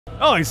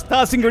Oh, he's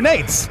tossing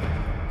grenades.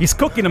 He's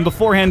cooking them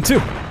beforehand, too.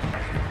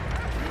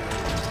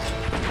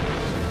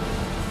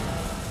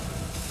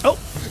 Oh.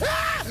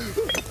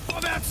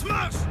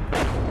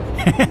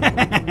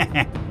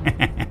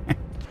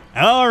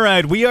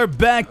 Alright, we are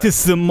back to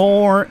some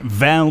more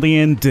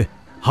Valiant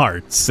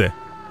Hearts.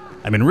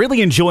 I've been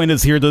really enjoying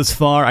this here thus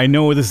far. I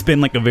know there's been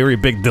like a very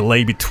big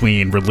delay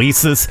between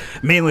releases,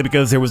 mainly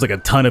because there was like a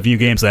ton of new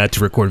games I had to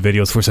record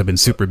videos for, so I've been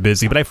super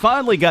busy. But I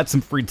finally got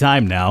some free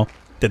time now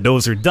that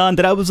those are done,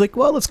 that I was like,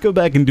 well, let's go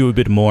back and do a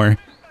bit more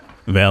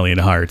Valiant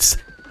Hearts.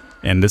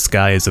 And this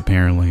guy is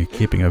apparently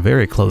keeping a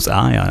very close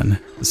eye on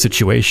the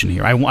situation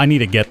here. I need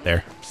to get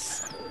there.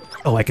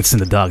 Oh, I could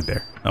send the dog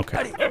there.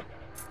 Okay.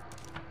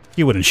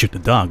 He wouldn't shoot the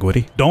dog, would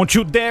he? Don't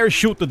you dare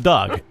shoot the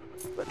dog.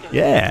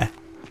 Yeah.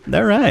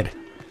 Alright.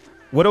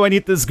 What do I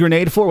need this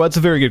grenade for? Well, that's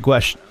a very good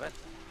question.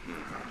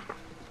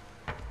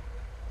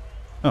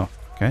 Oh,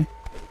 okay.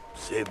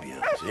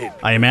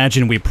 I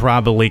imagine we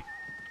probably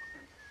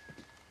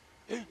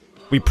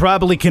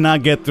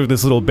cannot get through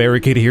this little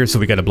barricade here, so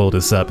we gotta blow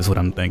this up, is what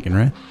I'm thinking,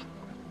 right?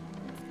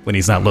 When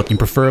he's not looking,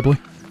 preferably.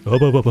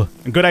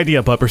 Good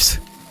idea, puppers.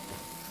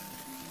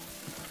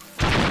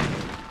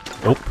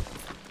 Oh.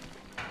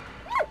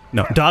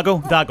 No,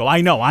 Doggo,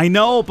 I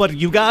know, but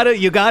you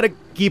gotta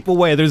keep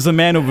away. There's a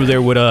man over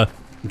there with a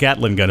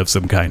Gatling gun of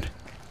some kind.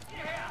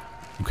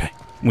 Okay,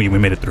 we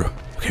made it through.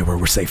 Okay,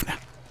 we're safe now.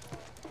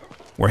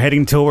 We're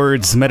heading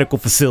towards medical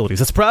facilities.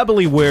 That's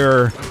probably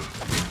where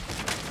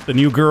the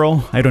new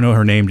girl, I don't know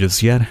her name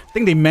just yet. I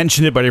think they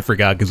mentioned it, but I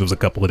forgot because it was a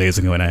couple of days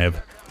ago and I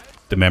have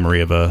the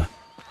memory of a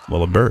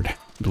bird,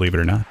 believe it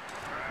or not.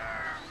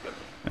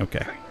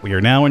 Okay, we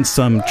are now in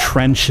some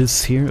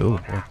trenches here. Oh,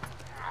 boy.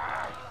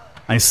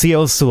 I see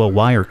also a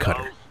wire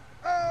cutter.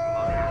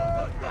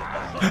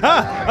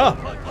 Ah!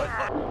 Oh!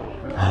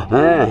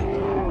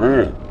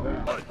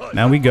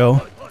 Now we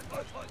go.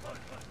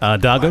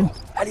 Doggo?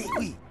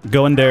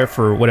 Go in there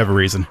for whatever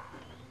reason.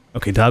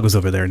 Okay, Doggo's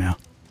over there now.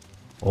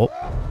 Oh.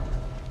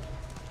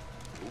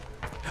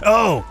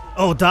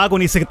 Oh, Doggo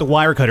needs to get the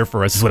wire cutter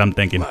for us, is what I'm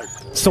thinking.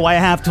 So I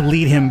have to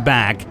lead him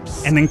back,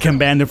 and then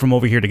command him from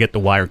over here to get the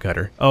wire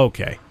cutter.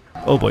 Okay.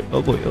 Oh boy,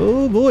 oh boy,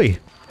 oh boy.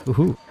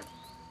 Woohoo.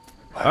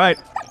 Alright.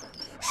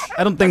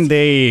 I don't think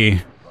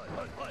they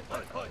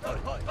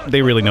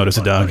really noticed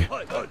the dog.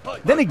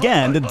 Then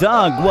again, the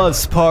dog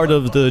was part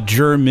of the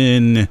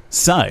German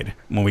side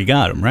when we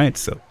got him, right?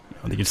 So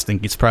they just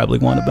think he's probably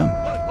one of them.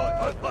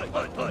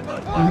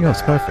 There you go,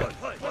 it's perfect.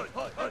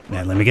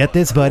 Now let me get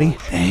this, buddy.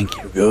 Thank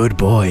you, good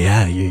boy.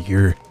 Yeah,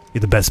 you're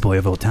the best boy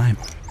of all time.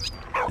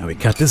 Now we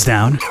cut this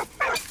down.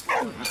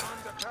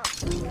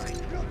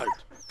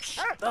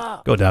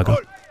 Go, Doggo.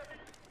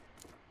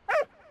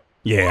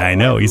 Yeah, I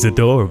know, he's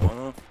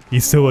adorable.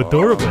 He's so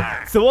adorable.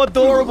 So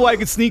adorable I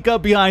could sneak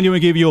up behind you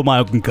and give you a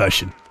mild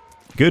concussion.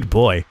 Good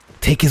boy.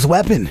 Take his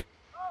weapon.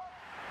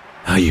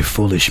 Oh, you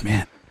foolish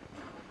man.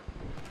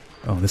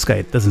 Oh, this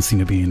guy doesn't seem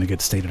to be in a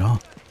good state at all.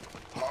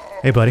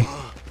 Hey, buddy.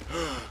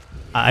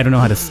 I don't know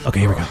how to... Okay,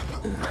 here we go.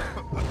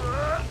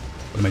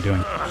 What am I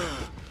doing?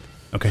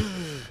 Okay.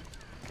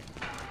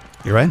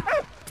 You right?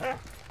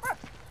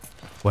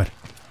 What?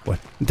 What?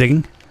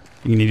 Digging?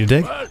 You need to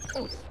dig?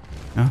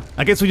 No?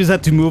 I guess we just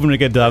have to move him to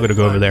get Doggo to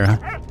go over there,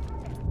 huh?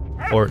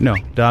 Or, no.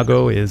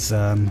 Doggo is,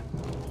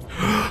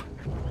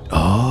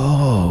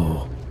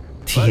 Oh.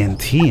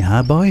 TNT,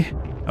 huh, boy?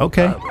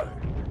 Okay.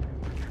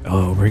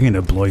 Oh, we're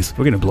gonna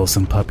blow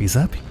some puppies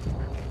up.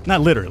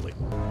 Not literally.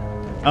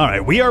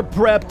 Alright, we are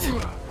prepped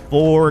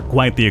for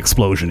quite the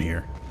explosion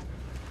here.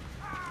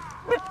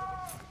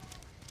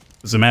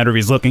 Doesn't matter if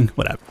he's looking,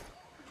 whatever.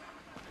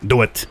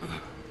 Do it.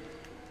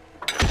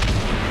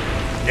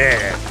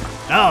 Yeah.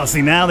 Oh,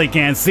 see, now they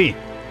can't see.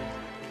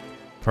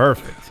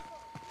 Perfect.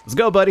 Let's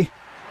go, buddy.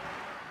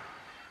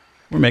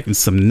 We're making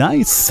some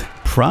nice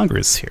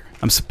progress here.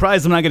 I'm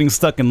surprised I'm not getting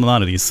stuck in a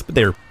lot of these, but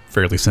they're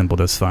fairly simple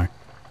thus far.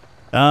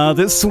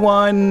 This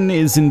one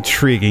is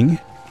intriguing.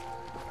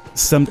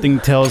 Something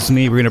tells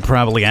me we're gonna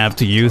probably have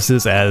to use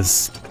this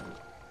as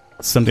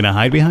something to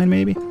hide behind,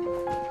 maybe?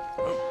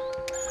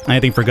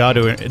 Anything for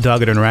Doggo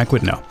to interact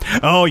with? No.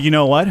 Oh, you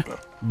know what?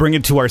 Bring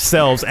it to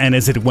ourselves, and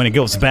when it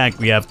goes back,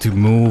 we have to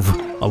move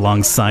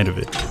alongside of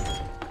it.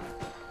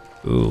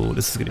 Ooh,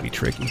 this is gonna be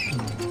tricky.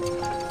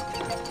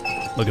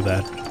 Look at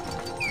that.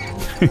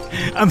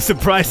 I'm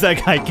surprised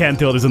that guy can't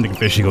tell there's something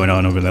fishy going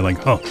on over there.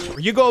 Like, oh,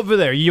 you go over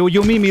there.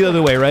 You'll meet me the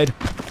other way, right?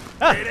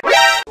 Ah.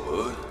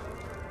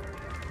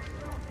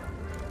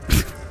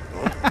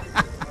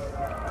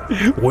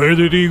 Where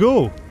did he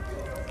go?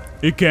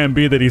 It can't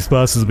be that he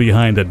passes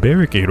behind that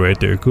barricade right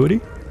there, could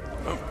he?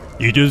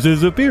 He just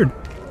disappeared.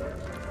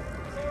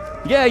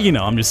 Yeah, you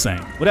know, I'm just saying.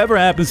 Whatever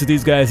happens to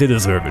these guys, they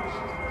deserve it.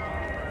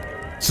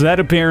 So that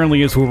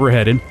apparently is where we're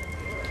headed.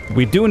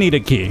 We do need a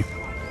key.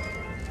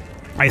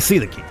 I see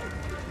the key.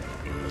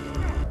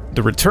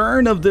 The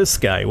return of this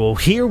guy. Well,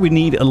 here we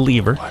need a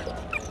lever.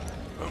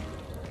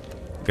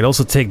 We could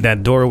also take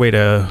that doorway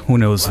to who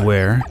knows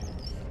where.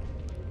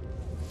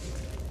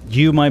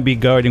 You might be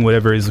guarding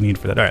whatever is we need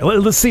for that. Alright,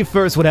 let's see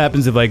first what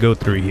happens if I go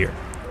through here.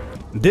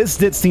 This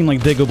did seem like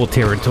diggable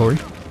territory.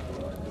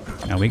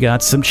 Now we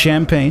got some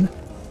champagne.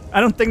 I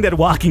don't think that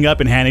walking up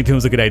and handing to him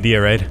is a good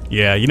idea, right?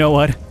 Yeah, you know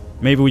what?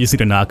 Maybe we just need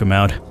to knock him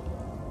out.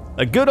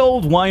 A good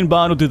old wine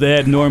bottle to the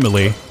head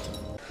normally.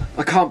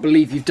 I can't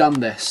believe you've done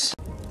this.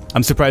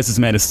 I'm surprised this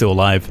man is still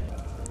alive.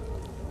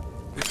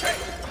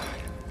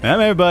 Come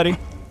here, buddy.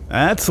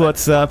 That's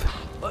what's up.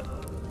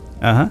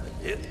 Uh-huh.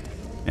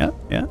 Yeah,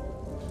 yeah.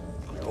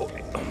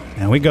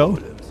 There we go.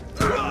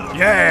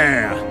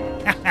 Yeah!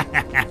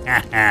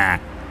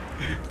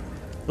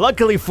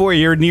 Luckily for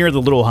you, you're near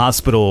the little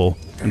hospital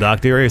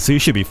doctor area, so you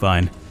should be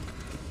fine.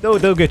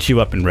 They'll get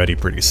you up and ready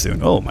pretty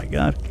soon. Oh my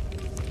god.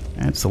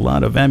 That's a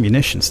lot of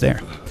ammunitions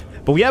there.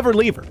 But we have our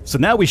lever, so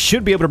now we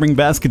should be able to bring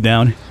Basket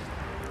down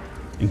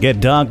and get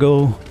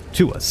Doggo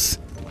to us.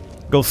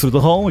 Goes through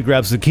the hole, he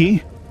grabs the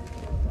key.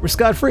 We're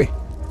scot-free.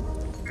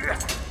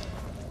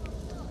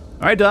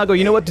 Alright, Doggo,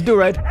 you know what to do,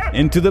 right?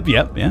 Into the...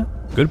 Yep, yeah.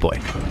 Good boy.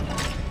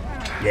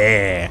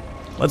 Yeah.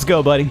 Let's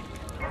go, buddy.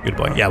 Good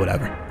boy. Yeah,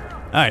 whatever.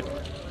 Alright.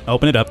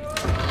 Open it up.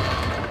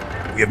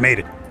 We have made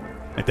it.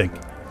 I think.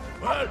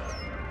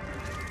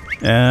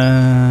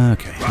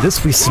 Okay.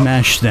 This we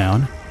smashed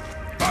down.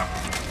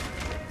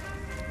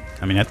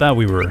 I mean, I thought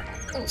we were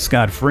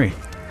scot-free.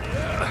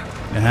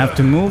 I have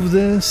to move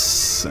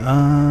this.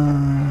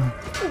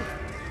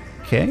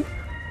 Okay.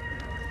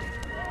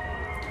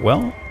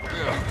 Well,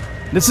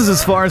 this is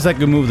as far as I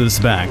can move this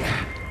back.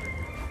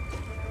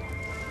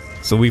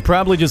 So we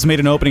probably just made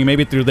an opening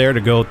maybe through there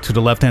to go to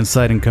the left-hand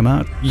side and come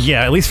out.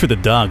 Yeah, at least for the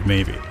dog,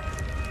 maybe.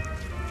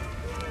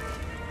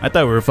 I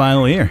thought we were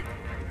finally here.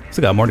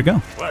 Still got more to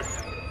go.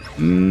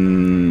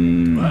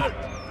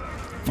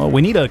 Well,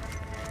 we need a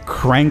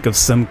crank of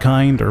some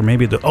kind, or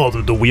maybe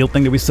the wheel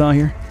thing that we saw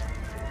here.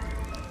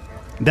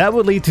 That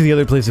would lead to the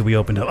other place that we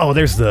opened up. Oh,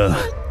 there's the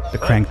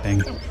crank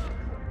thing.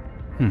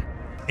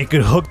 It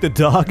could hook the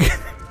dog.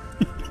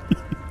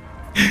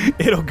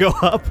 It'll go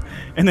up,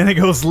 and then it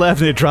goes left,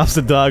 and it drops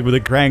the dog with a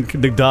crank.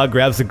 The dog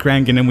grabs the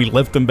crank, and then we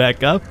lift him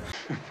back up.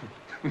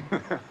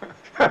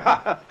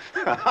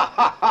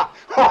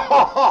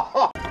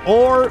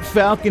 Or,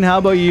 Falcon, how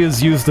about you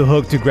use the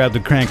hook to grab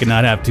the crank and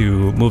not have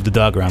to move the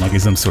dog around like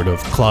he's some sort of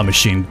claw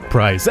machine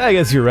prize? I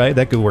guess you're right,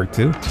 that could work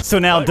too. So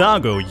now,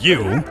 Doggo,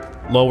 you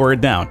lower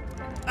it down.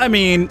 I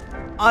mean,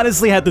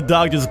 honestly, had the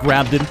dog just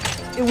grabbed it,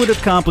 it would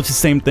accomplish the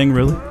same thing,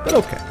 really. But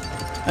okay,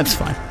 that's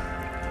fine.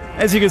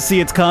 As you can see,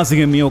 it's costing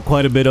him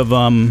quite a bit of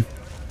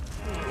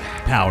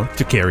power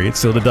to carry it,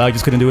 so the dog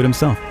just couldn't do it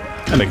himself.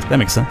 That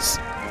makes sense.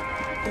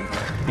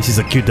 He's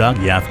a cute dog,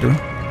 you after him?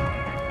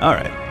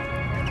 Alright.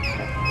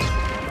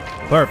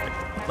 Perfect.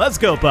 Let's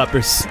go,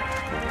 puppers.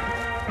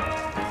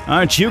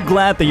 Aren't you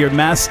glad that your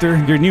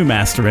new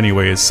master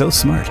anyway, is so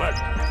smart?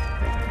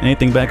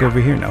 Anything back over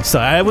here? No.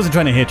 Sorry, I wasn't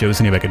trying to hit you, I was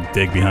seeing if I could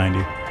dig behind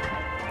you.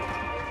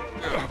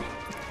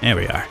 There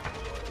we are.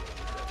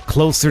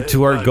 Closer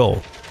to our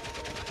goal.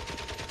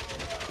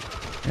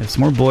 There's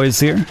more boys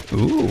here.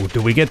 Ooh,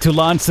 do we get to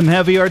launch some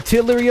heavy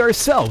artillery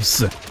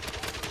ourselves?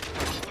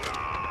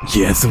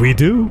 Yes, we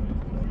do.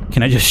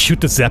 Can I just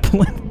shoot the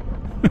Zeppelin?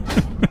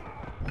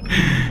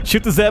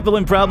 Shoot the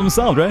Zeppelin, problem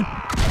solved, right?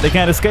 They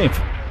can't escape.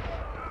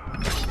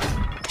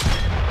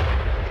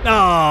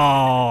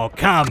 Oh,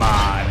 come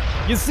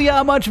on. You see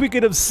how much we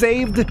could have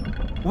saved?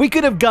 We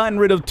could have gotten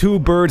rid of 2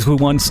 birds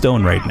with 1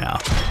 stone right now.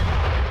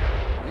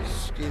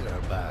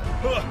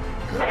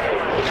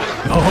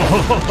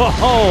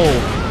 Oh,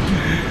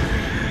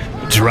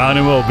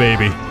 Geronimo,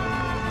 baby.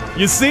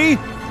 You see?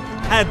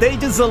 Had they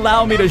just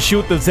allowed me to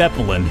shoot the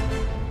Zeppelin,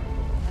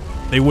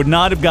 they would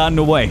not have gotten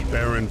away.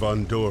 Baron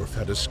von Dorf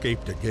had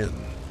escaped again,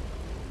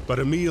 but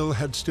Emil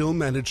had still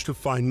managed to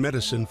find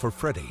medicine for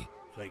Freddy.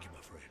 Thank you,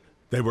 my friend.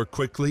 They were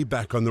quickly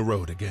back on the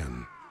road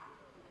again.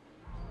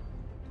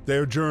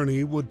 Their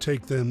journey would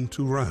take them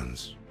to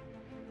Reims,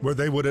 where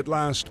they would at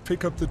last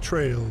pick up the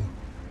trail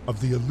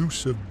of the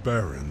elusive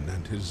Baron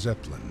and his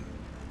Zeppelin.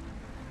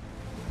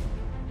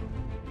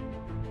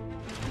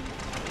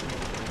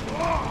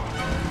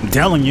 I'm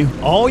telling you,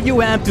 all you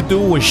had to do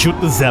was shoot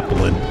the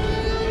Zeppelin.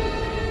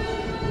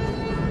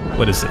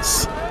 What is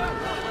this?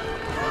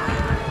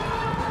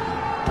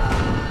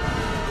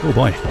 Oh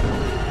boy.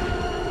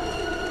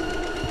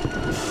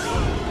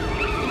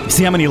 You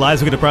see how many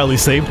lives we could have probably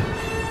saved?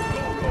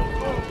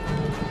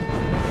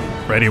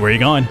 Freddy, where are you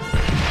going?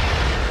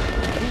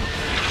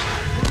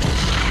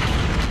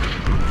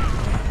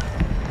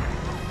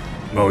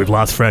 Well, we've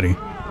lost Freddy.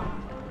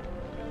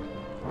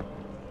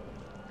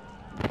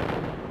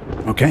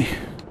 Okay.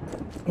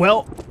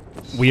 Well,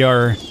 we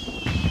are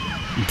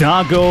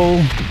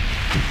Doggo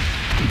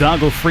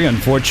free,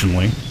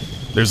 unfortunately.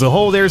 There's a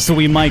hole there, so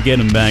we might get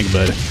him back,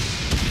 but we're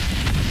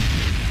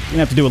gonna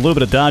have to do a little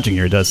bit of dodging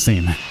here, it does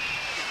seem.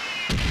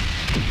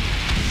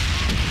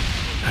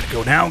 Gotta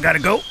go now, gotta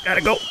go.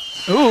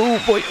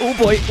 Oh boy, oh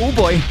boy, oh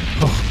boy.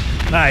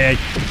 Oh, aye.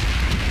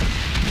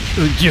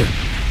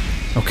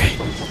 Okay.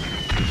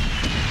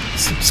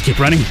 Just keep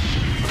running.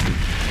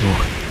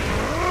 Oh.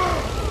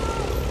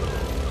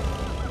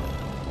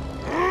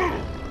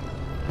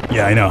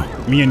 Yeah, I know.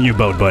 Me and you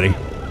both, buddy.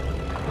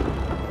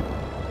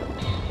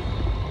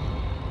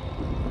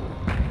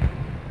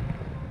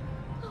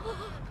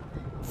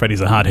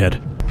 Freddy's a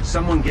hothead.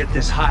 Someone get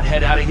this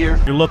hothead out of here.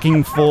 You're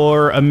looking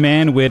for a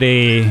man with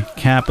a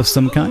cap of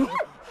some kind?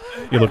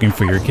 You're looking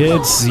for your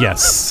kids?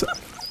 Yes.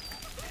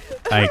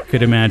 I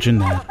could imagine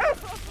that.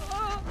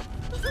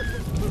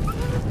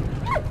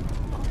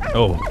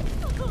 Oh.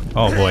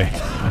 Oh boy.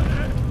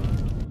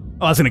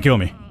 Oh, that's gonna kill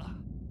me.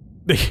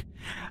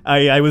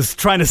 I was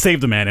trying to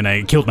save the man and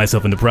I killed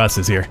myself in the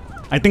process here.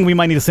 I think we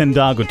might need to send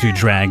Doggo to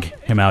drag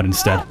him out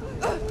instead.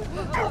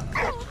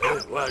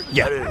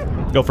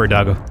 Yeah. Go for it,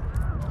 Doggo.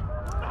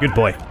 Good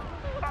boy.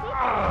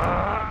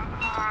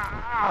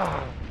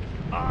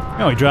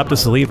 Oh, he dropped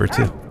us a lever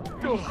too.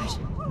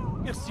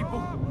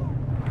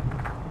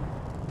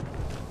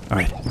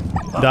 Alright.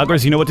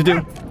 Doggers, you know what to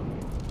do?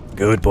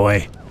 Good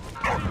boy.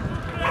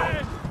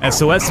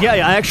 SOS? Yeah,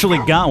 I actually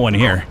got one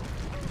here.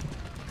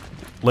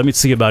 Let me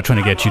see about trying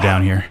to get you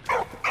down here.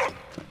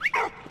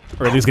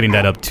 Or at least getting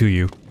that up to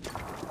you.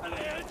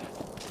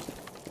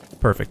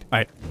 Perfect.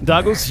 Alright.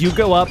 Doggos, you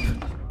go up.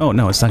 Oh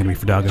no, it's not gonna be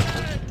for Doggo.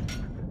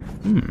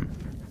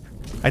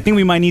 I think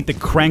we might need the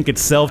crank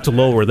itself to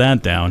lower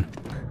that down.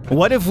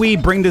 What if we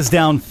bring this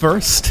down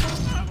first?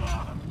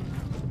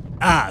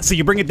 Ah, so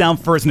you bring it down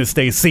first and it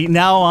stays. See,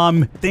 now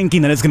I'm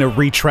thinking that it's gonna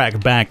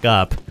retract back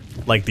up,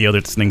 like the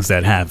other things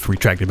that have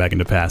retracted back in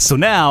the past. So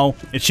now,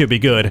 it should be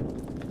good.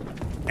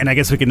 And I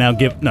guess we can now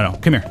give... No,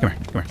 come here, come here,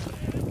 come here.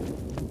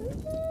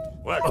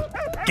 What? Oh,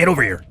 get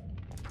over here.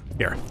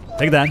 Here,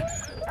 take that.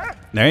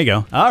 There you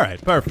go.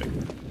 Alright, perfect.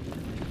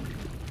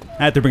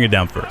 I have to bring it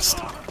down first.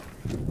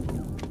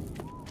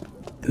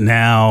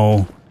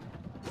 Now...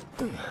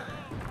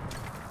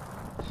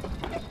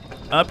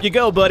 Up you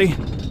go, buddy.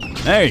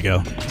 There you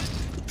go.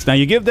 So now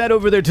you give that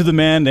over there to the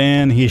man,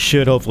 and he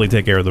should hopefully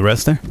take care of the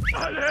rest there.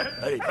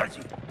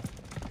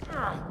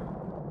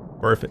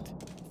 Perfect.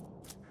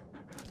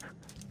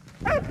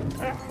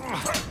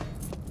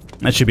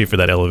 That should be for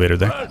that elevator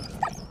there.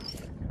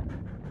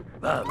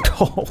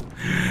 Oh,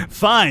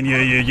 fine,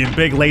 you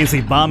big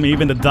lazy bum.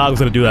 Even the dog's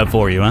gonna do that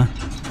for you, huh?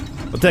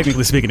 Well,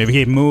 technically speaking, if he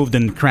had moved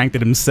and cranked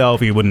it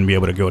himself, he wouldn't be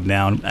able to go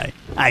down.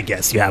 I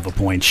guess you have a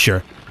point,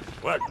 sure.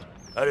 What?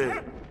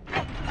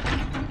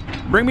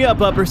 Bring me up,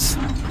 uppers.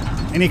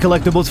 Any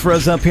collectibles for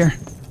us up here?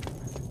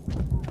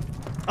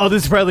 Oh,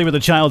 this is probably where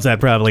the child's at,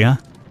 probably, huh?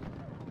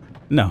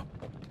 No.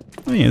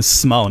 I mean, it's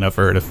small enough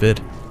for her to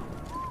fit.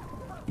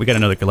 We got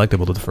another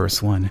collectible to the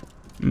first one.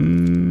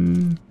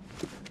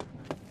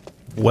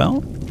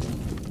 Well,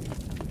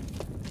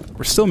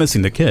 we're still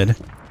missing the kid.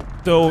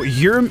 So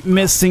you're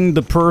missing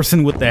the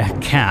person with the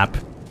cap,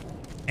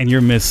 and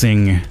you're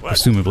missing,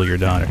 presumably, your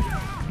daughter.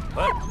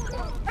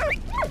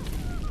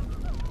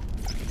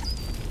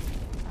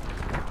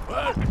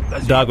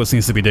 Doggo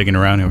seems to be digging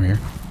around over here.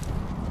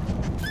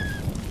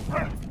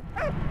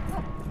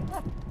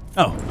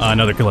 Oh,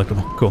 another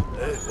collectible. Cool.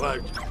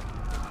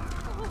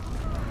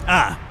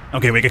 Ah,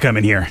 okay, we can come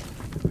in here.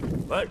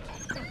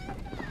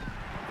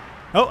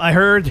 Oh, I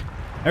heard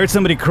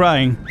somebody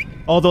crying.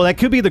 Although that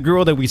could be the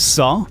girl that we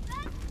saw.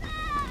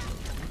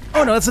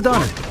 Oh no, that's the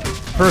daughter.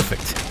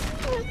 Perfect.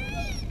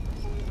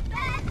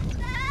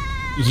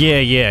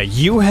 Yeah,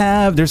 you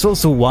have... There's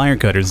also wire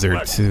cutters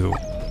there too.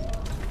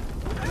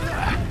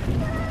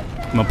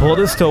 I'm gonna pull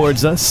this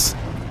towards us.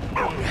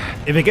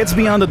 If it gets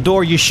beyond the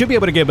door, you should be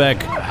able to get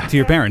back to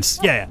your parents.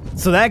 Yeah.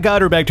 So that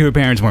got her back to her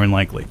parents more than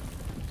likely.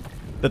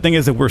 The thing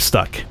is that we're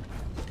stuck.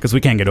 Because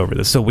we can't get over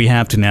this, so we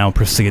have to now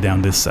proceed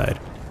down this side.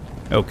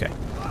 Okay.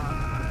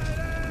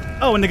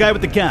 Oh, and the guy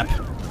with the cap.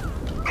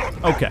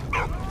 Okay.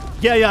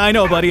 Yeah, I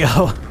know, buddy.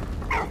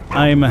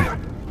 I'm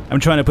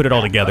trying to put it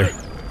all together.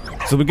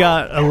 So we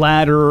got a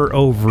ladder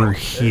over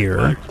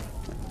here.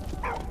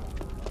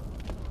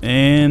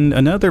 And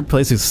another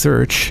place to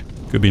search.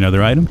 Could be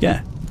another item.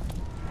 Yeah.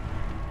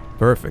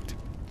 Perfect.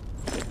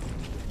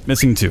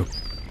 Missing 2.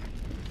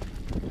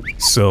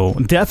 So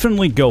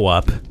definitely go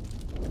up.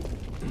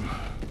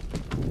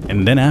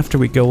 And then after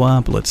we go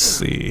up, let's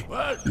see.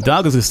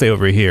 Dog is gonna stay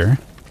over here.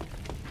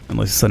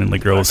 Unless he suddenly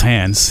grows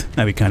hands.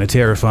 That'd be kind of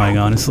terrifying,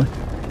 honestly.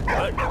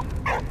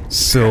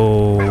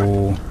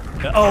 So...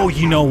 Oh,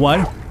 you know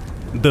what?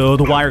 The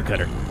wire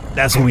cutter.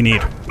 That's what we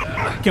need.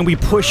 Can we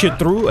push it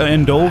through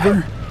and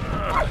over?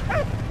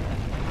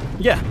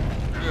 Yeah.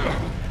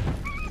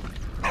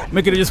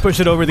 We could have just pushed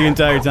it over the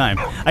entire time.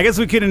 I guess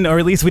we couldn't, or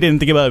at least we didn't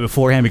think about it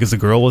beforehand because the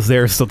girl was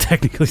there, so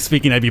technically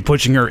speaking, I'd be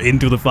pushing her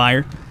into the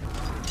fire.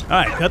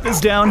 Alright, cut this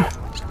down.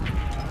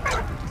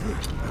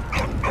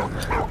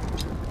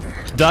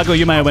 Doggo,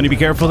 you might want to be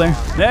careful there.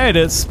 There it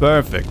is.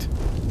 Perfect.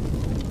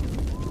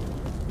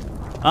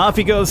 Off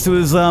he goes to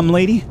his,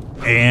 lady.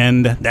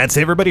 And that's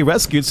everybody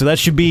rescued, so that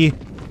should be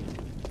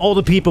all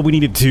the people we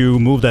needed to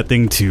move that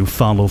thing to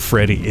follow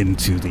Freddy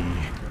into the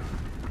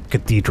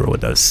cathedral, it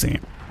does seem.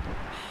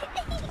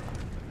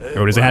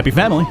 Everybody's a happy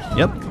family.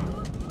 Yep.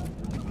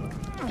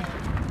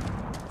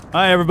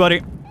 Hi,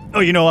 everybody. Oh,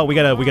 you know what? We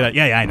gotta,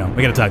 yeah, I know.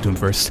 We gotta talk to him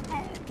first.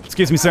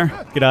 Excuse me, sir.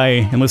 Could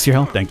I enlist your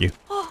help? Thank you.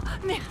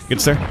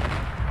 Good, sir.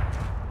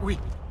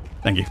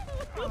 Thank you.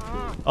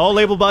 All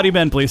able-bodied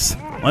men, please.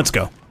 Let's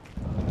go.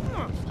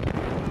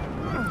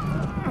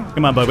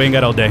 Come on, bud. We ain't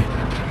got all day.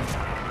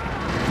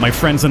 My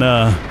friend's in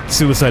a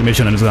suicide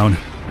mission on his own.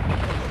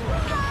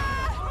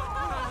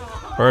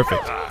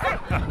 Perfect.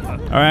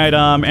 Alright,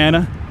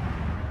 Anna.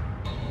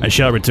 I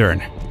shall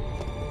return.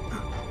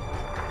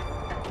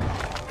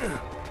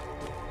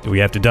 Do we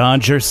have to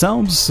dodge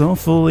ourselves?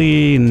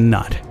 Hopefully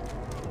not.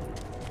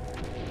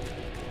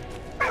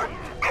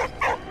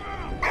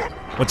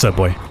 What's up,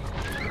 boy?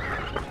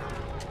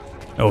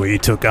 Oh, he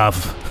took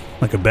off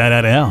like a bat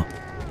out of hell.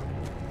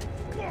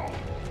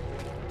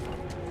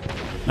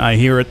 I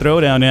hear a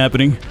throwdown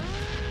happening.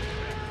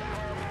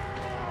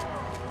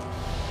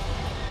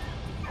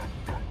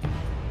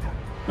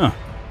 Huh.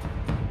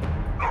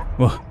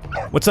 Well,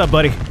 what's up,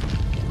 buddy?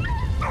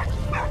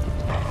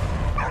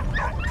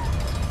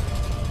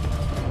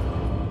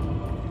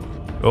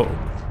 Oh.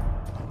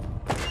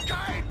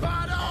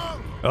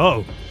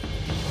 Oh.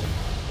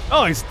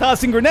 Oh, he's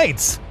tossing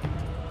grenades.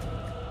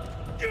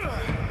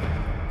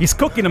 He's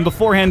cooking them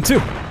beforehand,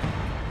 too.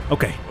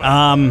 Okay,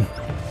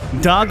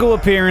 Doggo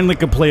apparently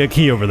could play a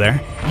key over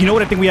there. You know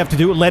what I think we have to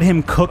do? Let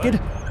him cook it,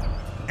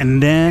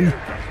 and then...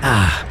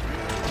 Oh!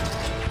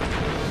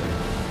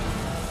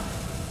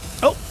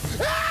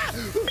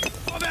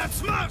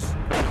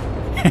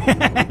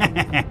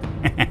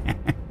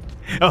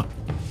 Oh.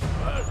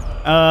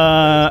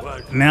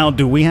 Now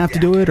do we have to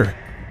do it, or...?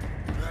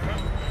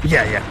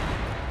 Yeah.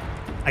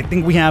 I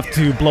think we have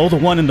to blow the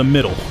one in the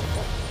middle.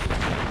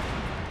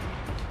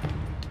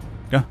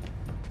 Go.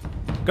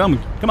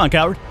 Come on,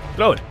 coward.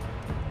 Throw it.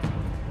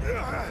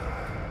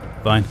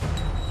 Fine.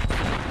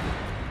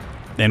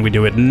 Then we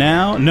do it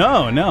now?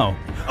 No.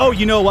 Oh,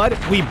 you know what?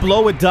 We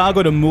blow a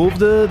Doggo to move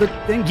the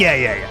thing?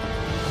 Yeah.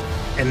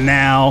 And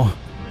now...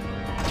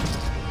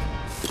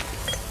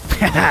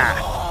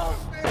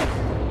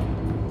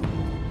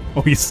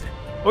 Oh, he's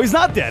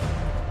not dead.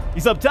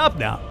 He's up top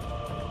now.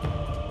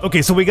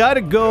 Okay, so we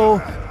gotta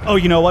go... Oh,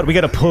 you know what? We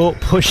gotta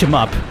push him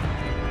up.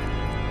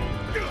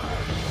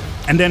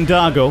 And then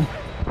Doggo.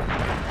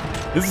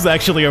 This is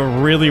actually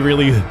a really,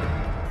 really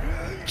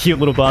cute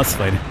little boss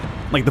fight.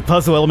 Like, the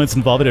puzzle elements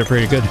involved in it are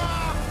pretty good.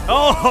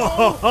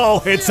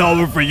 Oh, it's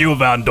over for you,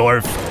 Van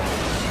Dorf.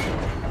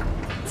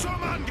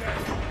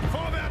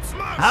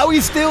 How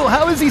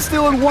is he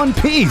still in one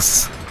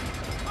piece?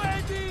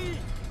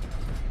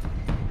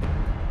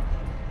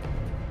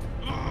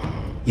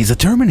 He's a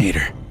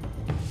Terminator.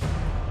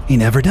 He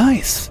never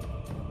dies.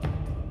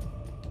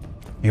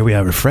 Here we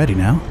have our Freddy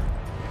now.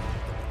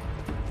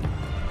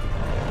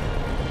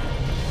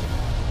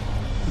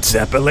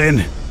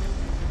 Zeppelin.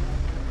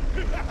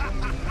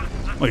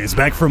 Oh, he's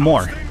back for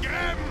more.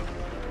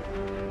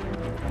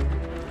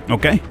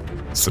 Okay.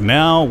 So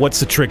now, what's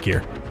the trick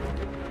here?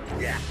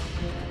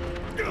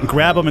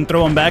 Grab him and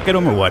throw him back at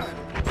him, or what?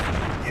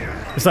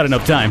 There's not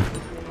enough time.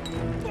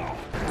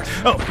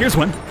 Oh, here's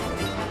one.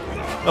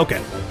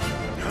 Okay.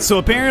 So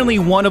apparently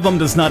one of them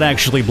does not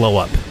actually blow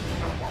up.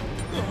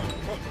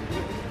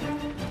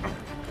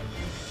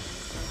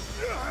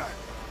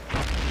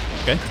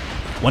 Okay.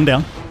 One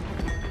down.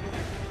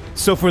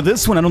 So for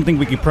this one, I don't think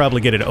we could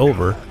probably get it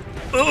over.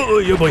 Oh,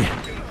 yeah, boy.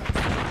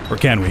 Or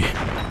can we?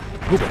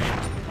 Oh, boy.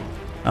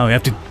 Oh, we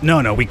have to...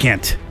 No, we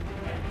can't.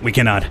 We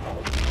cannot.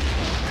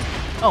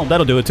 Oh,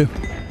 that'll do it, too.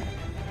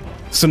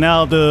 So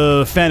now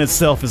the fan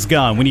itself is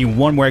gone. We need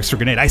one more extra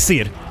grenade. I see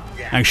it.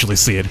 I actually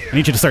see it. I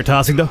need you to start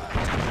tossing, though.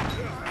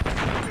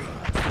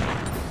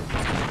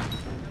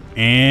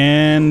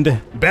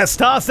 And... best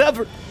toss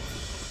ever!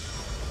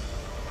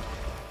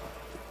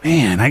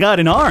 Man, I got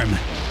an arm.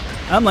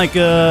 I'm like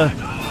a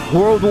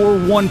World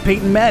War I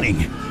Peyton Manning.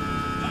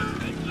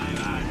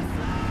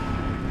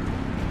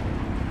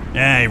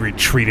 He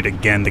retreated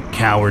again, the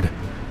coward.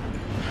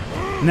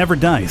 Never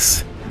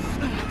dies.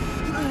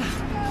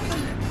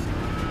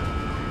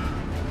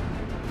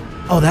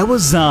 Oh, that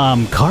was,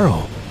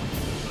 Carl.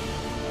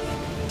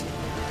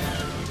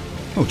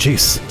 Oh,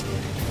 jeez.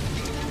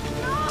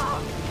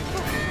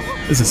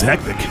 This is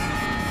hectic.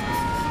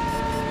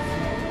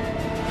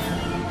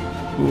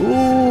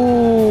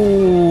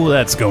 Ooh,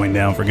 that's going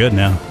down for good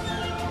now.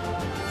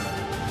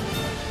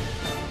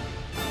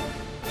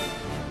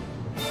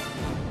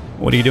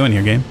 What are you doing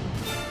here, game?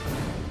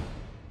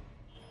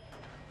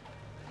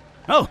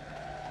 Oh!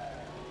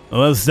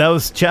 Well, that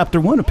was chapter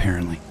 1,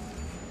 apparently.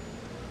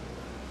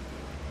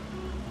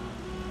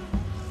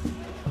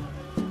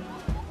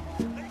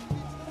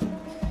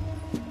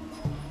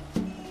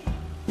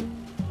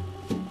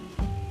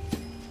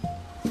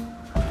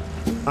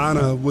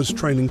 Anna was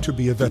training to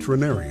be a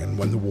veterinarian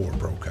when the war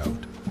broke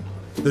out.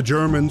 The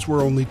Germans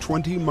were only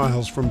 20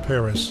 miles from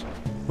Paris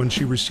when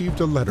she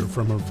received a letter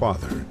from her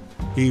father.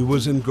 He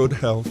was in good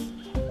health,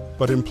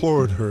 but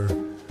implored her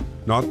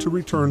not to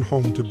return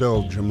home to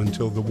Belgium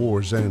until the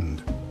war's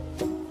end.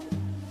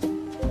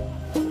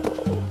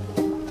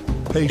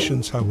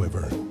 Patience,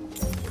 however,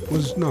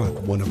 was not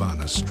one of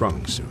Anna's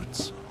strong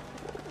suits.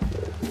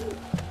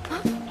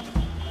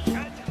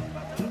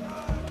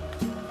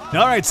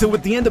 Alright, so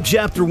with the end of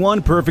chapter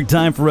 1, perfect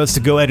time for us to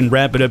go ahead and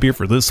wrap it up here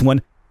for this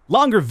one.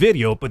 Longer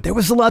video, but there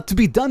was a lot to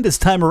be done this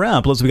time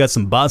around. Plus, we got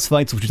some boss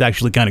fights, which is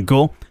actually kind of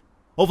cool.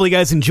 Hopefully you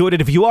guys enjoyed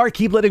it. If you are,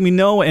 keep letting me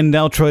know, and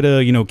I'll try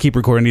to, you know, keep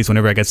recording these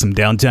whenever I get some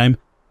downtime.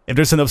 If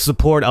there's enough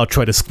support, I'll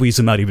try to squeeze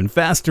them out even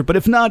faster. But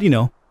if not, you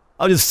know,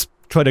 I'll just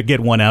try to get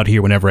one out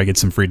here whenever I get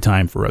some free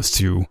time for us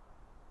to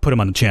put them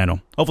on the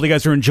channel. Hopefully you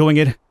guys are enjoying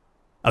it.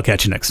 I'll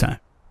catch you next time.